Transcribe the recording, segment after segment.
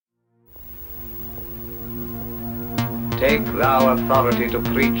Take thou authority to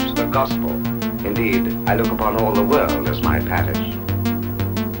preach the gospel. Indeed, I look upon all the world as my parish.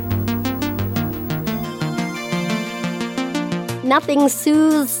 Nothing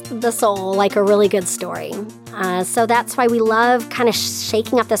soothes the soul like a really good story. So that's why we love kind of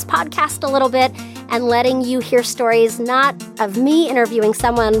shaking up this podcast a little bit and letting you hear stories not of me interviewing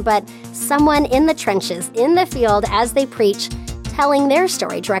someone, but someone in the trenches, in the field, as they preach, telling their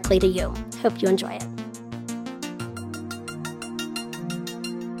story directly to you. Hope you enjoy it.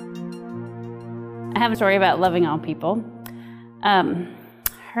 I have a story about loving all people.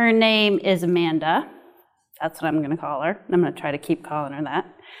 Her name is Amanda. That's what I'm going to call her. I'm going to try to keep calling her that.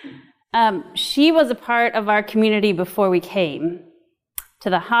 She was a part of our community before we came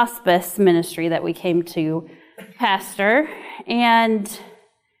to the hospice ministry that we came to pastor. And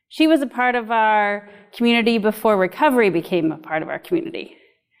she was a part of our community before recovery became a part of our community.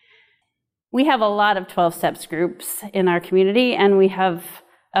 We have a lot of 12 Steps groups in our community, and we have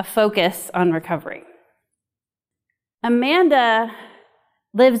a focus on recovery. Amanda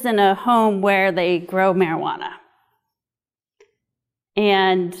lives in a home where they grow marijuana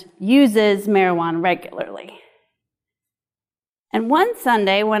and uses marijuana regularly. And one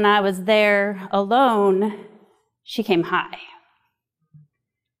Sunday when I was there alone, she came high.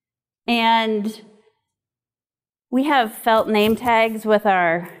 And we have felt name tags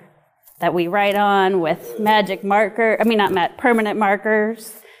that we write on with permanent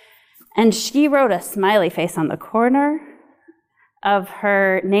markers. And she wrote a smiley face on the corner of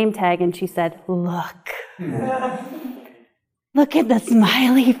her name tag, and she said, "Look. Look at the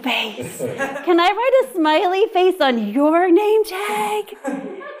smiley face. Can I write a smiley face on your name tag?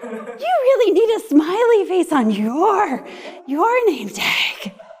 You really need a smiley face on your name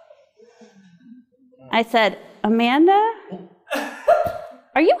tag." I said, "Amanda,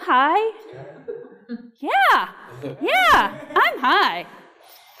 are you high?" Yeah, I'm high.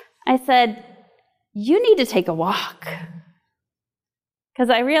 I said, "You need to take a walk." Because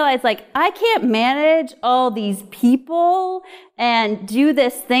I realized, I can't manage all these people and do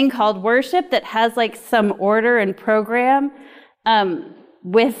this thing called worship that has, some order and program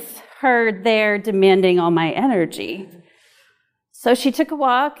with her there demanding all my energy. So she took a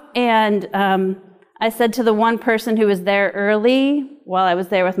walk, and I said to the one person who was there early, while I was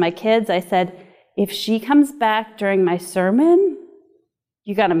there with my kids, I said, "If she comes back during my sermon,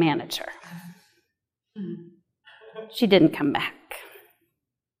 you got to manage her." She didn't come back.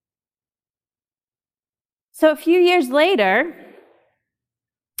 So a few years later,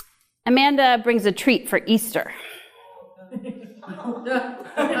 Amanda brings a treat for Easter. It's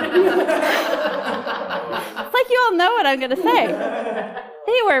like you all know what I'm going to say.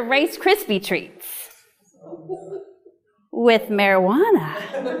 They were Rice Krispie treats with marijuana.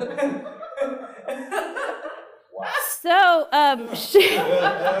 So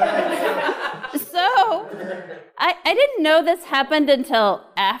I didn't know this happened until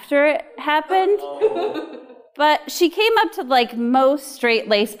after it happened. But she came up to most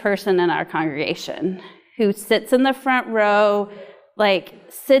straight-laced person in our congregation who sits in the front row,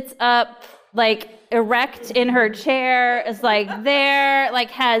 sits up, erect in her chair, is there,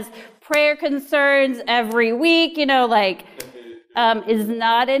 has prayer concerns every week, is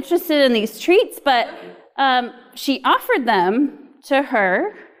not interested in these treats, but she offered them to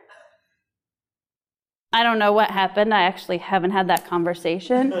her. I don't know what happened. I actually haven't had that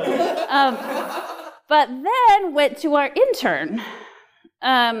conversation. But then went to our intern,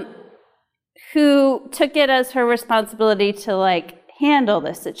 who took it as her responsibility to handle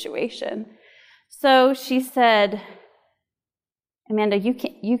this situation. So she said, "Amanda, you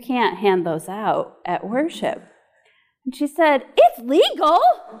can't hand those out at worship." And she said, "It's legal."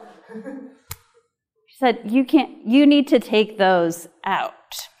 She said, "You need to take those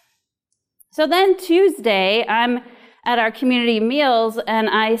out." So then Tuesday, I'm at our community meals, and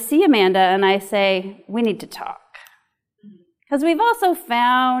I see Amanda, and I say, "We need to talk." Because we've also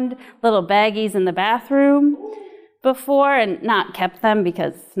found little baggies in the bathroom before and not kept them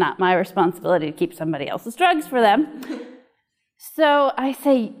because it's not my responsibility to keep somebody else's drugs for them. So I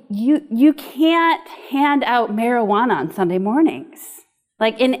say, you can't hand out marijuana on Sunday mornings,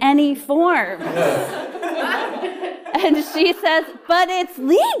 in any form. And she says, "But it's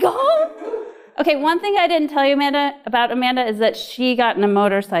legal." Okay, one thing I didn't tell you, about Amanda is that she got in a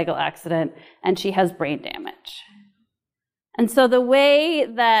motorcycle accident and she has brain damage. And so the way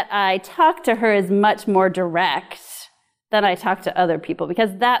that I talk to her is much more direct than I talk to other people,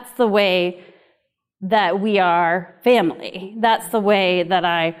 because that's the way that we are family. That's the way that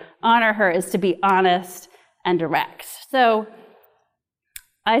I honor her, is to be honest and direct. So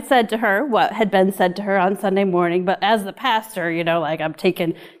I said to her what had been said to her on Sunday morning, but as the pastor, I'm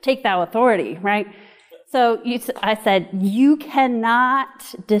take thou authority, right? So I said, you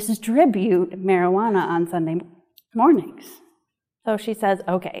cannot distribute marijuana on Sunday mornings. So she says,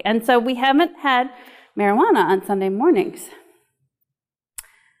 okay. And so we haven't had marijuana on Sunday mornings.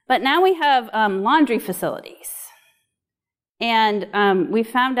 But now we have laundry facilities. And we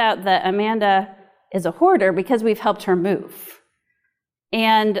found out that Amanda is a hoarder because we've helped her move.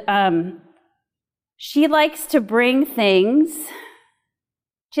 And she likes to bring things.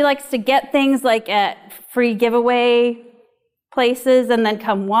 She likes to get things like at free giveaway places and then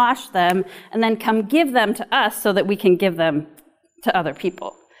come wash them and then come give them to us so that we can give them to other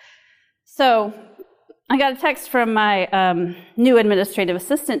people. So I got a text from my new administrative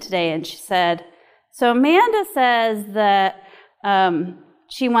assistant today, and she said, so Amanda says that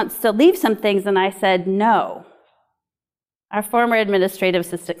she wants to leave some things, and I said, no. Our former administrative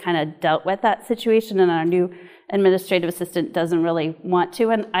assistant kind of dealt with that situation, and our new administrative assistant doesn't really want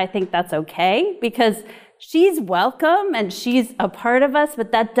to, and I think that's okay, because she's welcome and she's a part of us,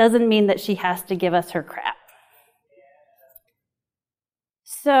 but that doesn't mean that she has to give us her crap.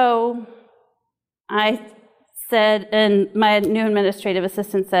 So I said, and my new administrative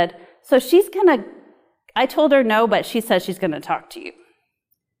assistant said, so I told her no, but she says she's going to talk to you.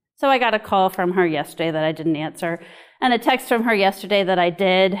 So I got a call from her yesterday that I didn't answer, and a text from her yesterday that I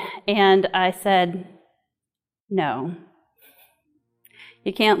did, and I said, no,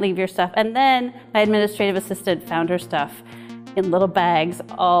 you can't leave your stuff. And then my administrative assistant found her stuff in little bags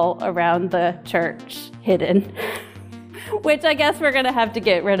all around the church, hidden, which I guess we're going to have to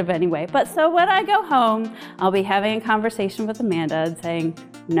get rid of anyway. But so when I go home, I'll be having a conversation with Amanda and saying,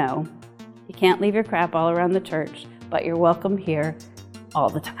 no, you can't leave your crap all around the church, but you're welcome here all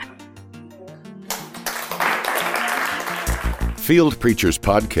the time. Field Preachers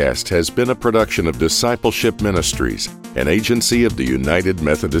Podcast has been a production of Discipleship Ministries, an agency of the United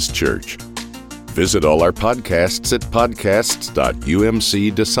Methodist Church. Visit all our podcasts at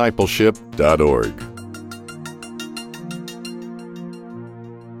podcasts.umcdiscipleship.org.